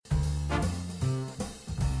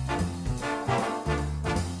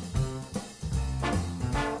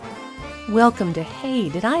Welcome to Hey,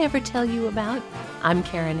 Did I Ever Tell You About? I'm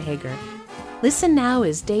Karen Hager. Listen now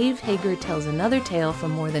as Dave Hager tells another tale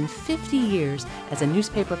from more than 50 years as a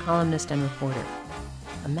newspaper columnist and reporter.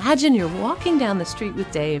 Imagine you're walking down the street with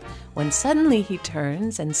Dave when suddenly he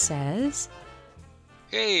turns and says,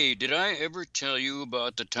 Hey, did I ever tell you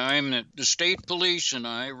about the time that the state police and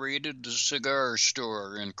I raided the cigar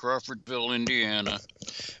store in Crawfordville, Indiana?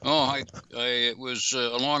 It was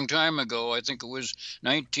a long time ago. I think it was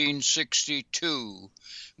 1962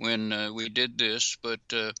 when we did this. But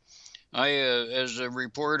as a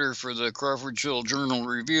reporter for the Crawfordsville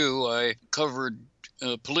Journal-Review, I covered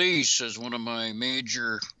police as one of my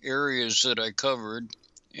major areas that I covered.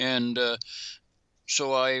 And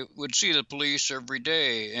so I would see the police every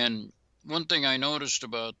day. And one thing I noticed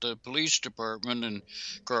about the police department in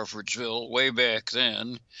Crawfordsville way back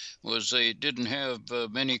then was they didn't have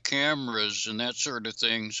many cameras and that sort of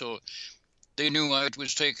thing. So they knew I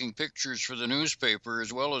was taking pictures for the newspaper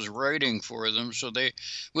as well as writing for them. So they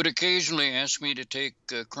would occasionally ask me to take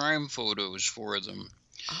crime photos for them.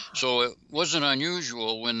 So it wasn't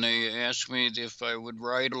unusual when they asked me if I would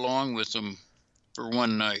ride along with them for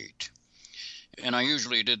one night. And I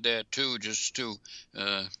usually did that too, just to,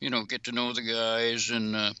 get to know the guys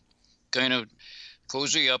and kind of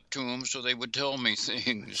cozy up to them so they would tell me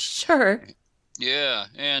things. Sure. Yeah,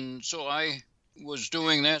 and so I was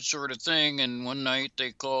doing that sort of thing, and one night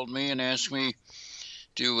they called me and asked me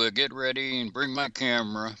to get ready and bring my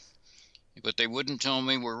camera, but they wouldn't tell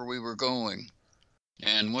me where we were going.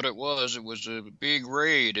 And what it was a big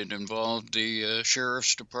raid. It involved the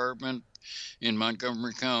sheriff's department in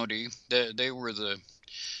Montgomery County. They were the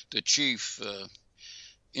chief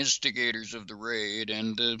instigators of the raid,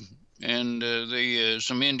 and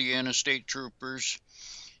some Indiana state troopers,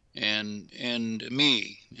 and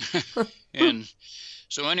me. And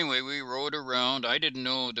so anyway, we rode around. I didn't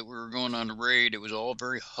know that we were going on a raid. It was all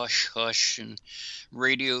very hush-hush and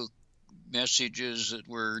radio messages that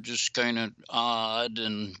were just kind of odd,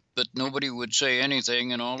 but nobody would say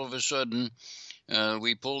anything. And all of a sudden,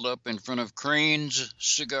 we pulled up in front of Crane's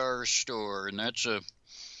Cigar Store, and that's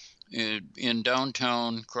in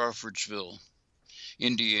downtown Crawfordsville,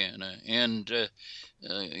 Indiana. And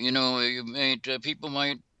people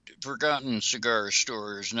might have forgotten cigar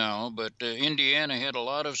stores now, but Indiana had a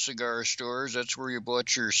lot of cigar stores. That's where you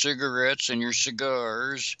bought your cigarettes and your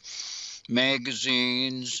cigars,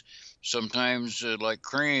 magazines. Sometimes, like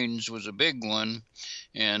Crane's was a big one,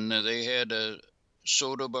 and they had a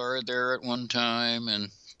soda bar there at one time and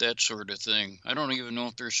that sort of thing. I don't even know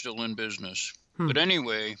if they're still in business. But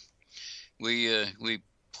anyway, we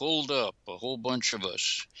pulled up, a whole bunch of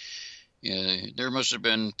us. There must have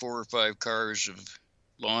been 4 or 5 cars of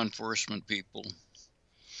law enforcement people.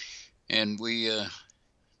 And we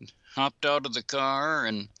hopped out of the car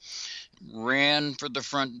and ran for the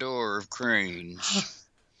front door of Crane's.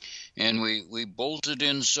 And we bolted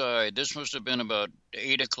inside. This must have been about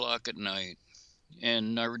 8 o'clock at night.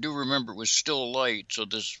 And I do remember it was still light, so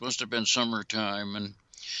this must have been summertime. And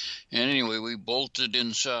anyway, we bolted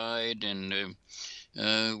inside, and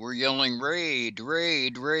we're yelling, "Raid,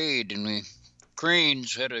 raid, raid!" And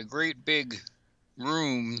Crane's had a great big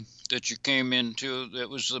room that you came into. That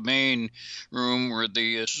was the main room where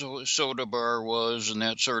the soda bar was and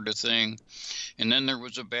that sort of thing. And then there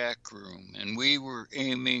was a back room, and we were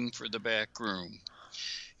aiming for the back room.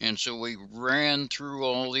 And so we ran through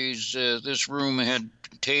all these. This room had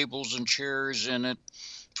tables and chairs in it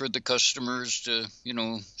for the customers to,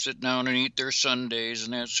 sit down and eat their sundaes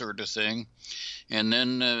and that sort of thing. And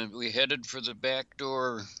then we headed for the back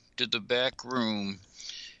door to the back room.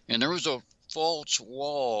 And there was a false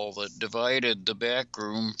wall that divided the back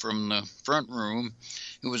room from the front room.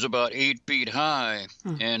 It was about 8 feet high.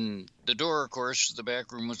 And the door, of course, the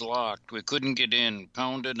back room was locked. We couldn't get in,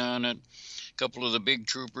 pounded on it. A couple of the big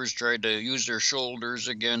troopers tried to use their shoulders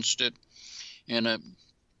against it. And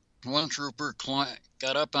one trooper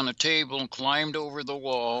got up on a table and climbed over the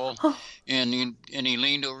wall. And he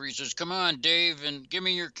leaned over. He says, "Come on, Dave, and give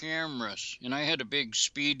me your cameras." And I had a big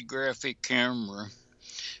speed graphic camera.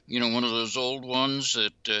 One of those old ones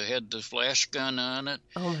that had the flash gun on it.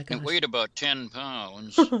 Oh, my gosh. It weighed about 10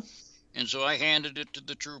 pounds. And so I handed it to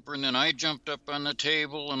the trooper, and then I jumped up on the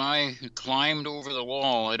table, and I climbed over the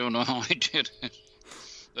wall. I don't know how I did it.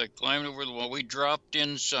 I climbed over the wall. We dropped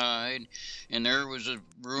inside, and there was a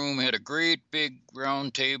room, had a great big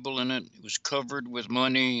round table in it. It was covered with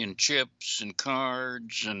money and chips and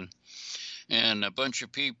cards and a bunch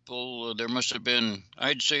of people. There must have been,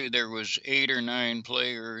 I'd say there was 8 or 9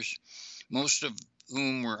 players, most of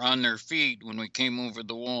whom were on their feet when we came over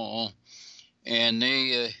the wall. And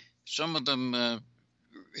some of them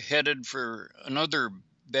headed for another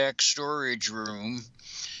back storage room,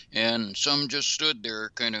 and some just stood there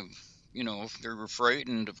kind of, they were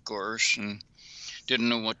frightened, of course, and didn't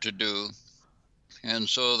know what to do. And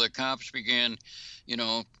so the cops began,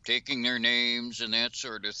 taking their names and that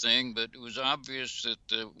sort of thing. But it was obvious that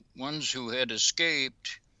the ones who had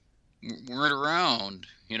escaped weren't around,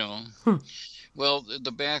 Well,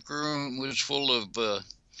 the back room was full of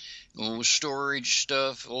storage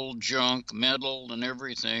stuff, old junk, metal, and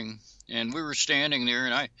everything. And we were standing there,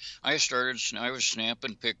 and I was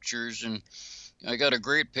snapping pictures, and I got a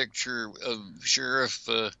great picture of Sheriff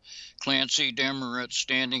Clancy Demerit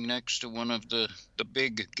standing next to one of the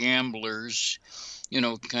big gamblers,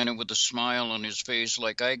 kind of with a smile on his face,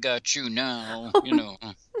 like, I got you now,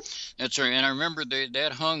 That's right. And I remember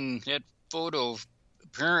that photo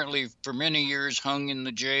apparently for many years hung in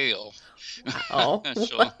the jail. Oh.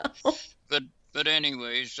 So, but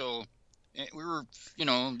anyway, so we were,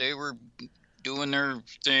 they were doing their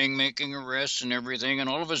thing, making arrests and everything, and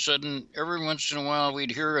all of a sudden, every once in a while,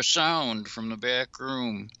 we'd hear a sound from the back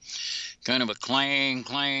room, kind of a clang,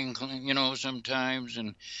 clang, clang, sometimes.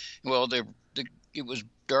 And well, it was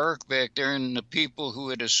dark back there, and the people who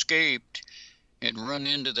had escaped had run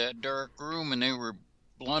into that dark room, and they were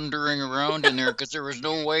blundering around in there because there was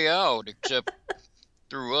no way out except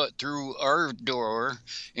through our door.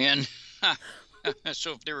 And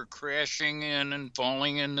so if they were crashing in and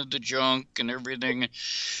falling into the junk and everything,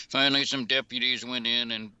 finally some deputies went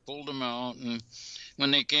in and pulled them out. And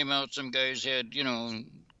when they came out, some guys had,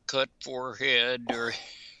 cut forehead or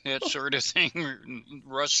that sort of thing,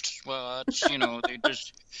 rust spots.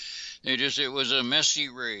 It was a messy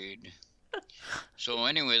raid. So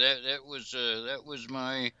anyway, that was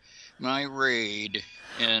my raid,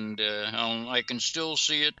 and I can still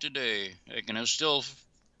see it today. I can still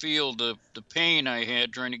feel the pain I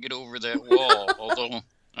had trying to get over that wall, although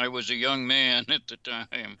I was a young man at the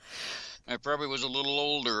time. I probably was a little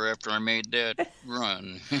older after I made that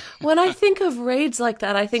run. When I think of raids like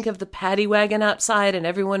that, I think of the paddy wagon outside and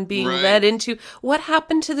everyone being led into. What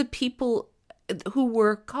happened to the people who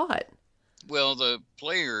were caught? Well, the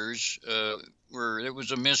players it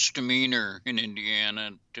was a misdemeanor in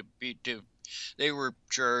Indiana they were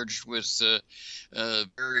charged with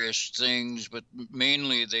various things, but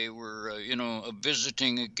mainly they were,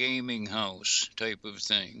 visiting a gaming house type of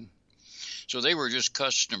thing. So they were just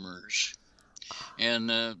customers, and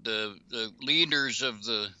the leaders of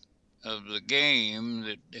the game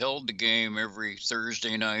that held the game every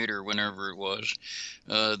Thursday night or whenever it was,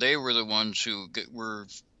 they were the ones who were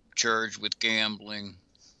charged with gambling.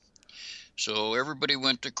 So everybody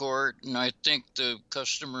went to court, and I think the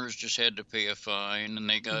customers just had to pay a fine, and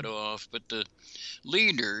they got off. But the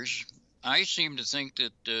leaders, I seem to think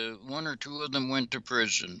that one or two of them went to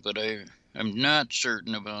prison, but I'm not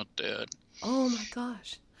certain about that. Oh, my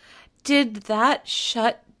gosh. Did that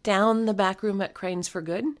shut down the back room at Crane's for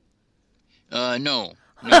good? No.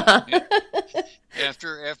 After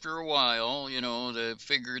a while, they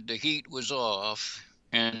figured the heat was off.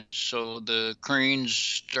 And so the Cranes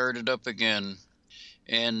started up again.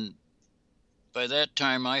 And by that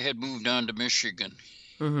time, I had moved on to Michigan,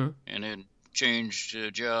 and had changed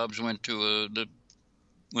jobs. Went to the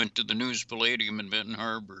News Palladium in Benton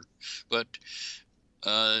Harbor. But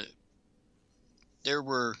there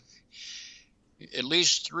were at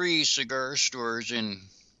least 3 cigar stores in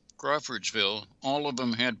Crawfordsville. All of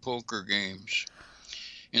them had poker games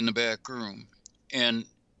in the back room, and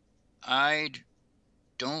I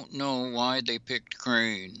don't know why they picked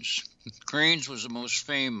Crane's. Crane's was the most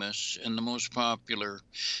famous and the most popular,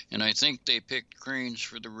 and I think they picked Crane's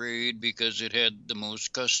for the raid because it had the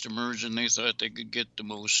most customers, and they thought they could get the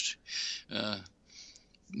most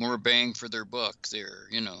more bang for their buck there,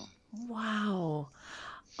 Wow.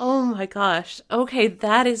 Oh my gosh. Okay,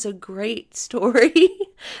 that is a great story.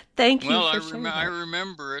 Thank you for sharing that. I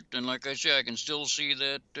remember it, and like I say, I can still see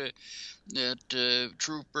that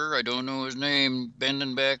trooper, I don't know his name,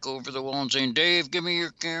 bending back over the wall and saying, "Dave, give me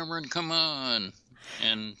your camera and come on,"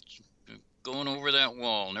 and going over that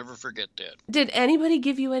wall. Never forget that. Did anybody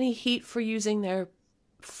give you any heat for using their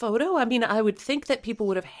photo? I mean, I would think that people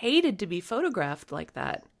would have hated to be photographed like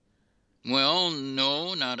that. Well,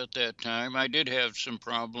 no, not at that time. I did have some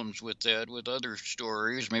problems with that, with other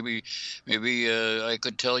stories. Maybe I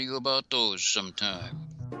could tell you about those sometime.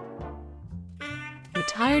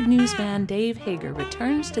 Retired newsman Dave Hager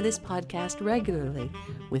returns to this podcast regularly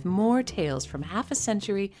with more tales from half a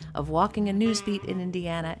century of walking a newsbeat in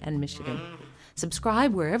Indiana and Michigan.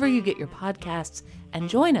 Subscribe wherever you get your podcasts and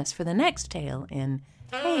join us for the next tale in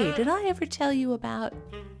Hey, Did I Ever Tell You About...